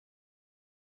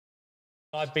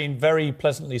I've been very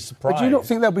pleasantly surprised. But do you not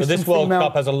think there'll be that this some World female...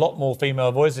 Cup has a lot more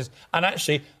female voices? And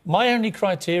actually, my only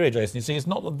criteria, Jason, you see, it's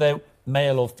not that they're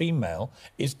male or female,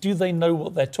 it's do they know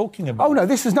what they're talking about? Oh, no,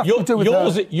 this has nothing to do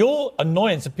with Your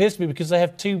annoyance appears to be because they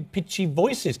have two pitchy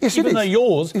voices, yes, even though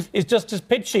yours is just as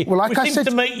pitchy, well, like which seems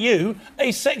to make you a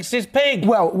sexist pig.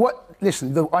 Well, what...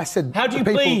 Listen, I said... How do you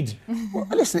plead? Well,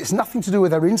 listen, it's nothing to do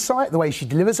with her insight, the way she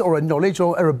delivers, or her knowledge,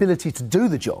 or her ability to do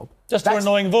the job. Just her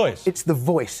annoying voice? It's the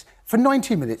voice. For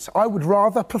 90 minutes, I would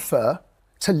rather prefer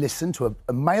to listen to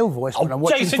a male voice when I'm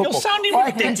watching Jason, football. you're sounding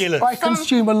ridiculous. I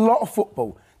consume a lot of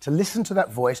football. To listen to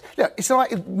that voice... Look, it's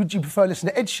like, would you prefer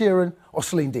listening to Ed Sheeran or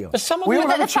Celine Dion? We all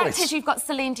have a choice. The fact is you've got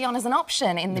Celine Dion as an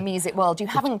option in the music world. You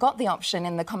haven't got the option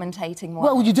in the commentating world.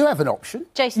 Well, you do have an option.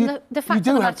 Jason, the fact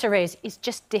of the matter is, it's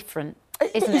just different,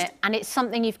 isn't it? And it's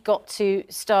something you've got to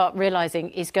start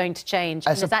realising is going to change.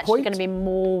 And there's actually going to be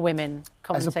more women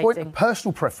commentating. As a point of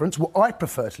personal preference, what I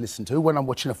prefer to listen to when I'm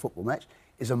watching a football match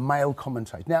is a male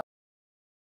commentator. Now,